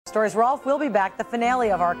Stories Rolf will be back, the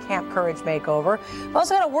finale of our Camp Courage makeover. We've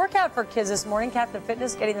also got a workout for kids this morning, Captain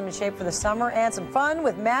Fitness getting them in shape for the summer, and some fun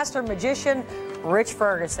with master magician Rich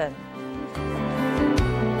Ferguson.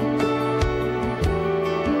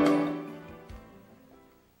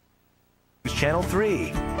 Channel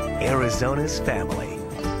 3, Arizona's family.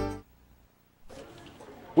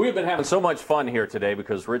 We've been having so much fun here today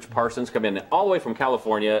because Rich Parsons come in all the way from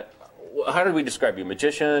California. How did we describe you?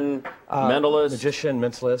 Magician, mentalist? Magician,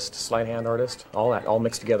 mentalist, sleight hand artist, all that, all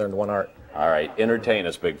mixed together into one art. All right, entertain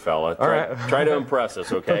us, big fella. Try to impress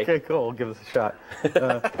us, okay? Okay, cool. We'll give this a shot.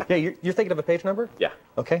 Yeah, you're thinking of a page number? Yeah.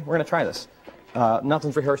 Okay, we're going to try this.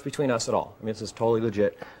 Nothing's rehearsed between us at all. I mean, this is totally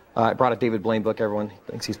legit. I brought a David Blaine book. Everyone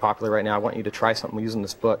thinks he's popular right now. I want you to try something using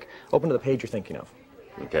this book. Open to the page you're thinking of.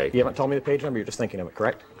 Okay. You haven't told me the page number, you're just thinking of it,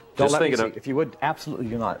 correct? Don't let me see. of... If you would, absolutely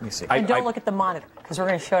do not. Let me see. And don't look at the monitor, because we're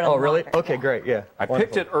going to show it on the really? monitor. Okay, great, yeah. I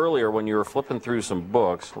picked it earlier when you were flipping through some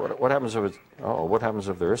books. What happens if it's... Oh, what happens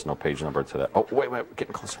if there is no page number to that? Oh, wait, we're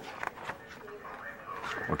getting closer.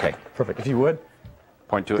 Okay. Perfect. If you would,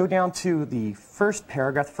 point to it. Go down to the first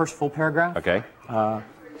paragraph, the first full paragraph. Okay.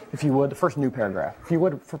 If you would, the first new paragraph. If you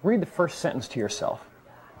would, read the first sentence to yourself.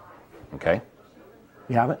 Okay.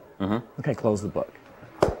 You have it? Mm-hmm. Okay, close the book.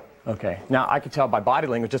 Okay. Now, I could tell by body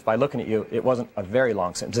language, just by looking at you, it wasn't a very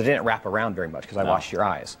long sentence. It didn't wrap around very much because I watched your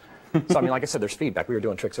eyes. So, I mean, like I said, there's feedback. We were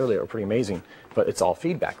doing tricks earlier. They were pretty amazing. But it's all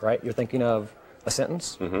feedback, right? You're thinking of a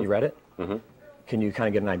sentence. Mm-hmm. You read it. Mm-hmm. Can you kind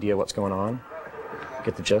of get an idea what's going on?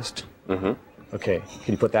 Get the gist? Mm-hmm. Okay.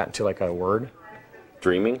 Can you put that into, like, a word?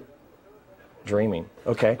 Dreaming. Dreaming.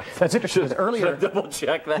 Okay. That's interesting. Earlier. Should I double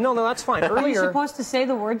check that? No, that's fine. Earlier. Are you supposed to say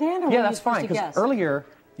the word, Dan? Or yeah, that's fine. Because earlier,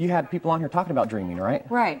 you had people on here talking about dreaming, right?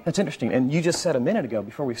 Right. That's interesting. And you just said a minute ago,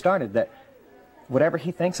 before we started, that whatever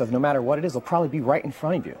he thinks of, no matter what it is, will probably be right in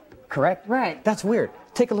front of you. Correct? Right. That's weird.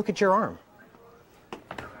 Take a look at your arm.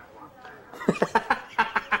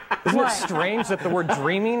 Isn't it strange that the word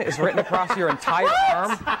dreaming is written across your entire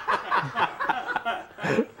arm?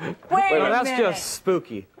 Wait a minute. That's just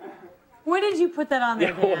spooky. When did you put that on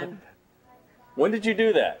there, Dan? When did you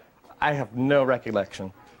do that? I have no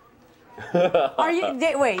recollection. Are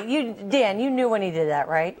you? Dan, you knew when he did that,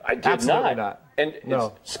 right? I did Absolutely not. And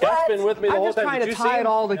no. Scott's been with me the whole time. I'm just trying to tie it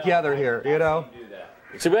all together here, you know?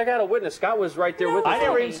 See, I got a witness. Scott was right there with us. I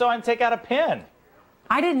never even saw him take out a pen.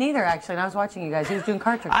 I didn't either, actually, and I was watching you guys. He was doing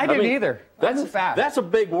card tricks. I didn't either. That's fast. That's a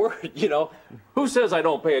big word, you know. Who says I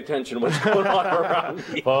don't pay attention to what's going on around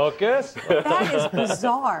me? Focus. That is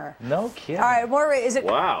bizarre. No kidding. All right, more. Is it?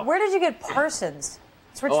 Wow. Where did you get Parsons?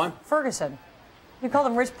 It's Rich Ferguson. You called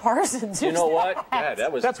him Rich Parsons. You know what? Yeah,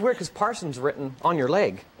 That's weird because Parsons written on your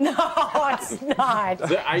leg. No, it's not.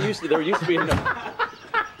 There used to be.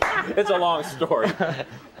 It's a long story.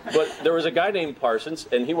 But there was a guy named Parsons,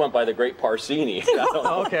 and he went by the Great Parsini.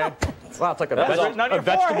 Oh, okay. Wow, it's like a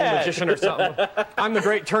vegetable magician or something. I'm the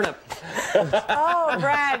Great Turnip. Oh,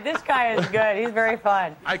 Brad, this guy is good. He's very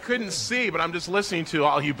fun. I couldn't see, but I'm just listening to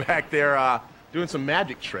all you back there doing some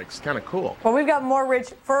magic tricks. Kind of cool. Well, we've got more Rich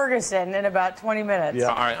Ferguson in about 20 minutes. Yeah.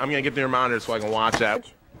 All right, I'm going to get their monitor so I can watch that.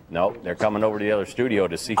 No, they're coming over to the other studio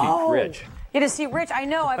to see Rich. Yeah, to see Rich. I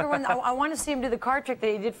know. Everyone. I want to see him do the card trick that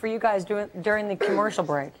he did for you guys during the commercial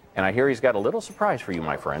break. And I hear he's got a little surprise for you,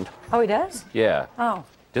 my friend. Oh, he does? Yeah. Oh.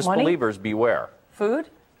 Disbelievers beware. Food?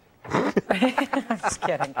 I'm just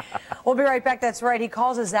kidding. We'll be right back. That's right. He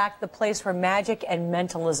calls his act the place where magic and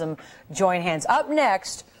mentalism join hands. Up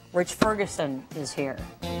next, Rich Ferguson is here.